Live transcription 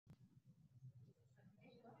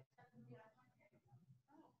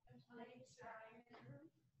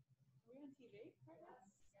we on TV right now?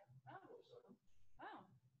 Oh. Oh.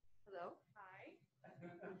 Hello. Hi.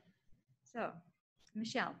 So,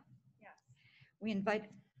 Michelle, Yes.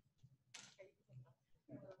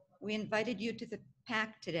 we invited you to the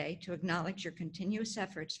PAC today to acknowledge your continuous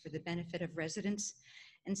efforts for the benefit of residents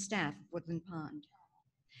and staff of Woodland Pond.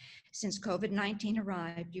 Since COVID-19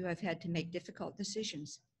 arrived, you have had to make difficult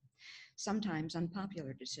decisions, sometimes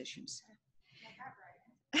unpopular decisions.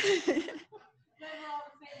 Then we're all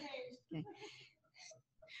on the same page. Okay.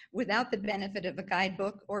 Without the benefit of a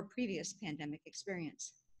guidebook or previous pandemic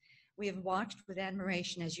experience. We have watched with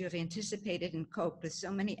admiration as you have anticipated and coped with so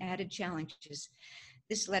many added challenges.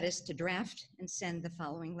 This led us to draft and send the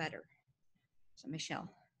following letter. So, Michelle.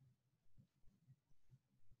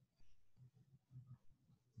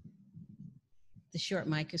 The short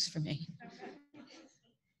mic is for me.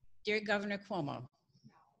 Dear Governor Cuomo,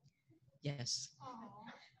 yes.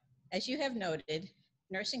 As you have noted,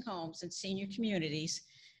 nursing homes and senior communities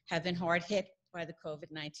have been hard hit by the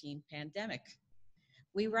COVID-19 pandemic.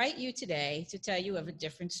 We write you today to tell you of a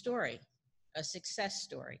different story, a success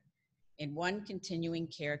story in one continuing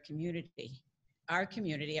care community. Our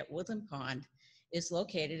community at Woodland Pond is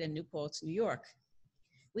located in New Paltz, New York.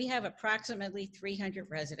 We have approximately 300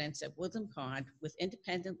 residents at Woodland Pond with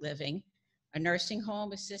independent living, a nursing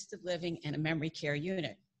home, assisted living, and a memory care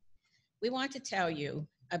unit. We want to tell you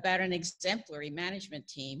about an exemplary management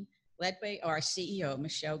team led by our CEO,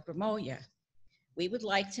 Michelle Grimolia. We would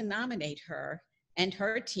like to nominate her and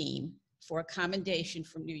her team for a commendation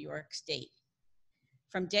from New York State.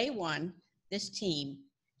 From day one, this team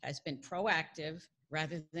has been proactive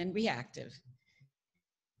rather than reactive.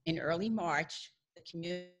 In early March, the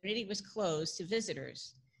community was closed to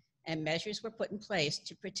visitors and measures were put in place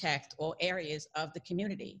to protect all areas of the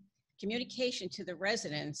community. Communication to the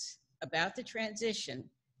residents about the transition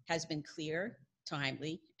has been clear,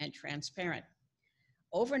 timely, and transparent.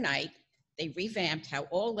 Overnight, they revamped how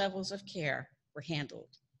all levels of care were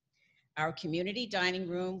handled. Our community dining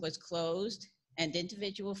room was closed and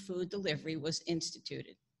individual food delivery was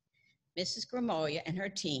instituted. Mrs. Grimolia and her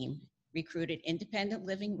team recruited independent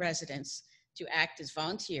living residents to act as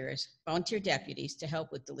volunteer deputies to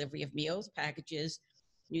help with delivery of meals, packages,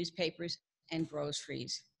 newspapers, and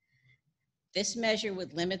groceries. This measure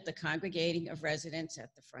would limit the congregating of residents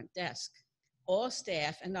at the front desk. All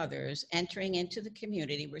staff and others entering into the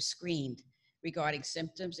community were screened regarding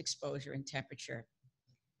symptoms, exposure, and temperature.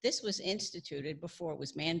 This was instituted before it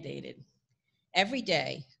was mandated. Every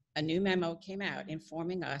day, a new memo came out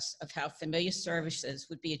informing us of how familiar services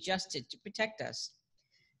would be adjusted to protect us.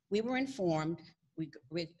 We were informed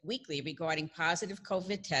weekly regarding positive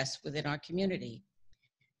COVID tests within our community.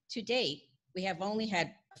 To date, we have only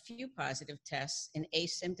had a few positive tests in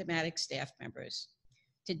asymptomatic staff members.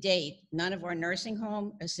 To date, none of our nursing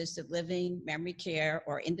home, assisted living, memory care,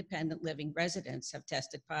 or independent living residents have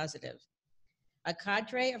tested positive. A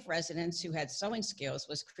cadre of residents who had sewing skills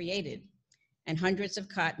was created, and hundreds of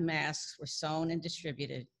cotton masks were sewn and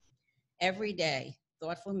distributed. Every day,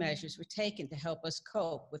 thoughtful measures were taken to help us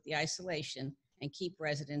cope with the isolation and keep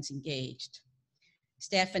residents engaged.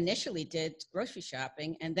 Staff initially did grocery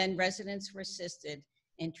shopping, and then residents were assisted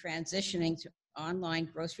in transitioning to online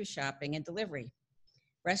grocery shopping and delivery.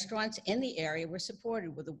 Restaurants in the area were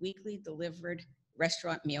supported with a weekly delivered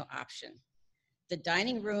restaurant meal option. The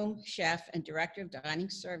dining room chef and director of dining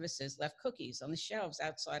services left cookies on the shelves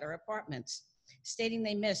outside our apartments, stating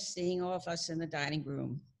they missed seeing all of us in the dining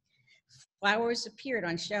room. Flowers appeared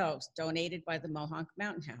on shelves donated by the Mohonk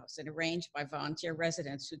Mountain House and arranged by volunteer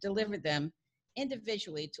residents who delivered them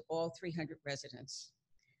individually to all 300 residents.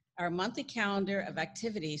 Our monthly calendar of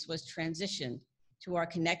activities was transitioned to our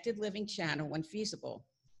Connected Living channel when feasible.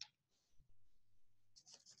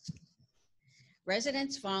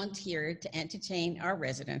 Residents volunteered to entertain our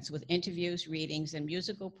residents with interviews, readings, and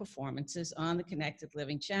musical performances on the Connected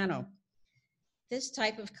Living channel. This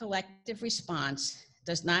type of collective response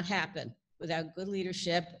does not happen without good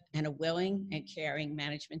leadership and a willing and caring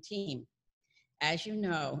management team. As you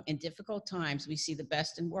know, in difficult times, we see the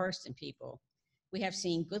best and worst in people. We have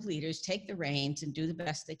seen good leaders take the reins and do the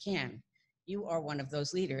best they can. You are one of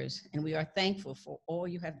those leaders, and we are thankful for all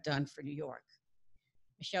you have done for New York.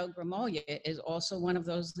 Michelle Grimolia is also one of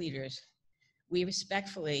those leaders. We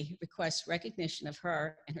respectfully request recognition of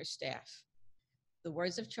her and her staff. The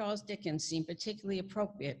words of Charles Dickens seem particularly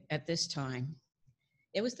appropriate at this time.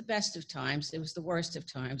 It was the best of times, it was the worst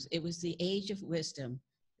of times. It was the age of wisdom,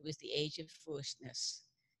 it was the age of foolishness.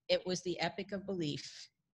 It was the epic of belief,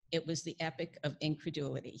 it was the epic of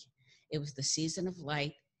incredulity. It was the season of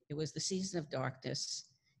light, it was the season of darkness,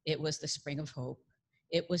 it was the spring of hope.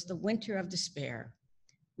 It was the winter of despair.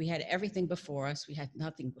 We had everything before us. We had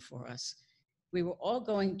nothing before us. We were all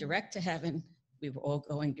going direct to heaven. We were all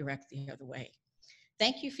going direct the other way.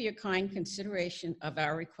 Thank you for your kind consideration of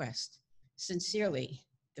our request. Sincerely,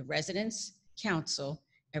 the residents, council,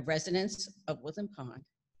 and residents of Woodland Pond,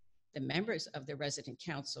 the members of the resident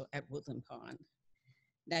council at Woodland Pond,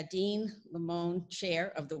 Nadine Limon,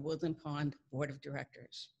 Chair of the Woodland Pond Board of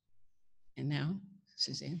Directors. And now,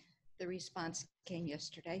 Suzanne. The response came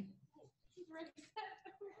yesterday.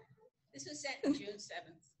 This was sent on June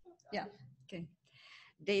 7th. Yeah, okay.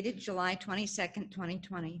 Dated July 22nd,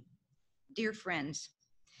 2020. Dear friends,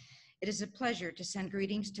 it is a pleasure to send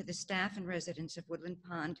greetings to the staff and residents of Woodland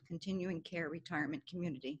Pond Continuing Care Retirement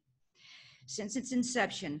Community. Since its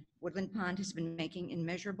inception, Woodland Pond has been making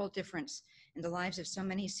immeasurable difference in the lives of so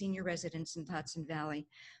many senior residents in Hudson Valley,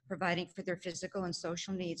 providing for their physical and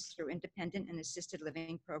social needs through independent and assisted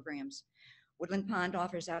living programs. Woodland Pond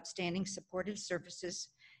offers outstanding supportive services,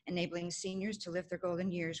 enabling seniors to live their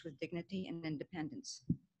golden years with dignity and independence.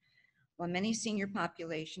 While many senior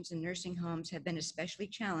populations in nursing homes have been especially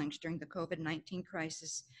challenged during the COVID-19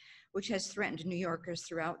 crisis, which has threatened New Yorkers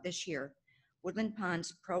throughout this year, Woodland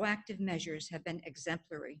Pond's proactive measures have been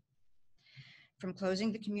exemplary. From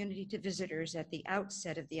closing the community to visitors at the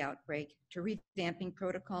outset of the outbreak, to revamping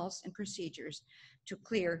protocols and procedures, to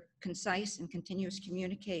clear, concise, and continuous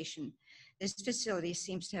communication, this facility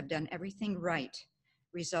seems to have done everything right,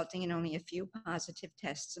 resulting in only a few positive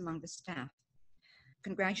tests among the staff.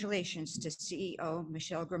 Congratulations to CEO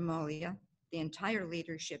Michelle Grimolia, the entire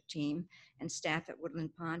leadership team and staff at Woodland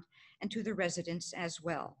Pond, and to the residents as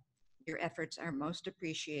well. Your efforts are most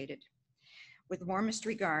appreciated. With warmest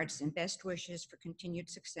regards and best wishes for continued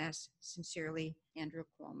success, sincerely, Andrew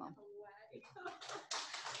Cuomo.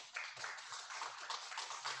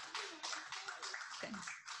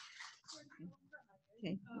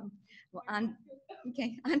 Okay. Well, on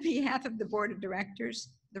behalf of the Board of Directors,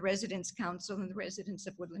 the Residents Council, and the residents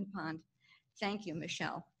of Woodland Pond, thank you,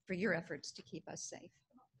 Michelle, for your efforts to keep us safe. Thank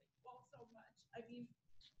you all so much. I mean,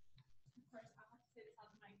 of course, I'll have to say this on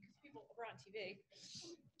the mic because people are on TV.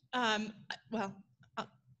 Well,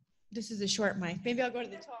 this is a short mic. Maybe I'll go to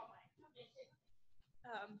the tall mic.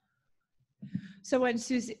 So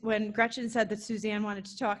when Gretchen said that Suzanne wanted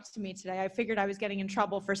to talk to me today, I figured I was getting in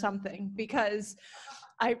trouble for something, because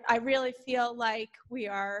I really feel like we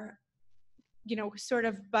are, sort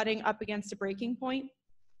of butting up against a breaking point.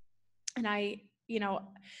 And I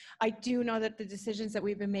do know that the decisions that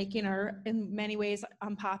we've been making are in many ways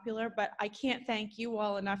unpopular, but I can't thank you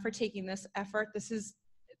all enough for taking this effort. This is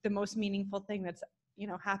the most meaningful thing that's,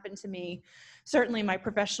 happened to me, certainly in my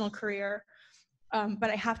professional career.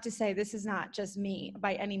 But I have to say, this is not just me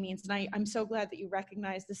by any means. And I'm so glad that you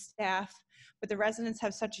recognize the staff, but the residents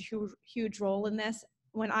have such a huge role in this.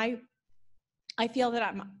 When I feel that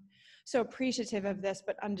I'm so appreciative of this,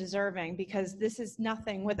 but undeserving, because this is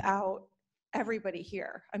nothing without everybody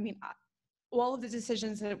here. I mean, all of the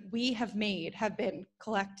decisions that we have made have been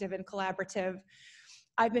collective and collaborative.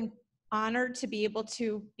 I've been honored to be able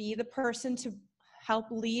to be the person to help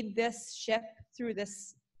lead this ship through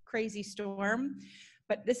this crazy storm,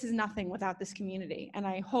 but this is nothing without this community. And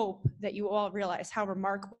I hope that you all realize how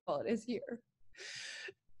remarkable it is here.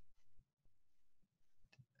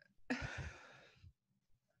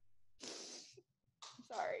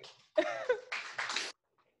 Sorry.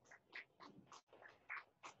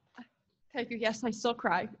 Thank you. Yes, I still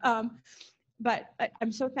cry. But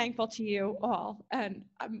I'm so thankful to you all. And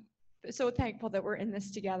I'm so thankful that we're in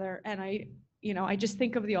this together. And I just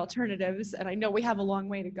think of the alternatives, and I know we have a long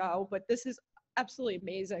way to go, but this is absolutely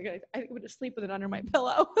amazing. I think I'm going to sleep with it under my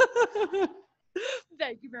pillow.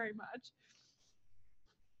 Thank you very much.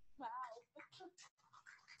 Wow.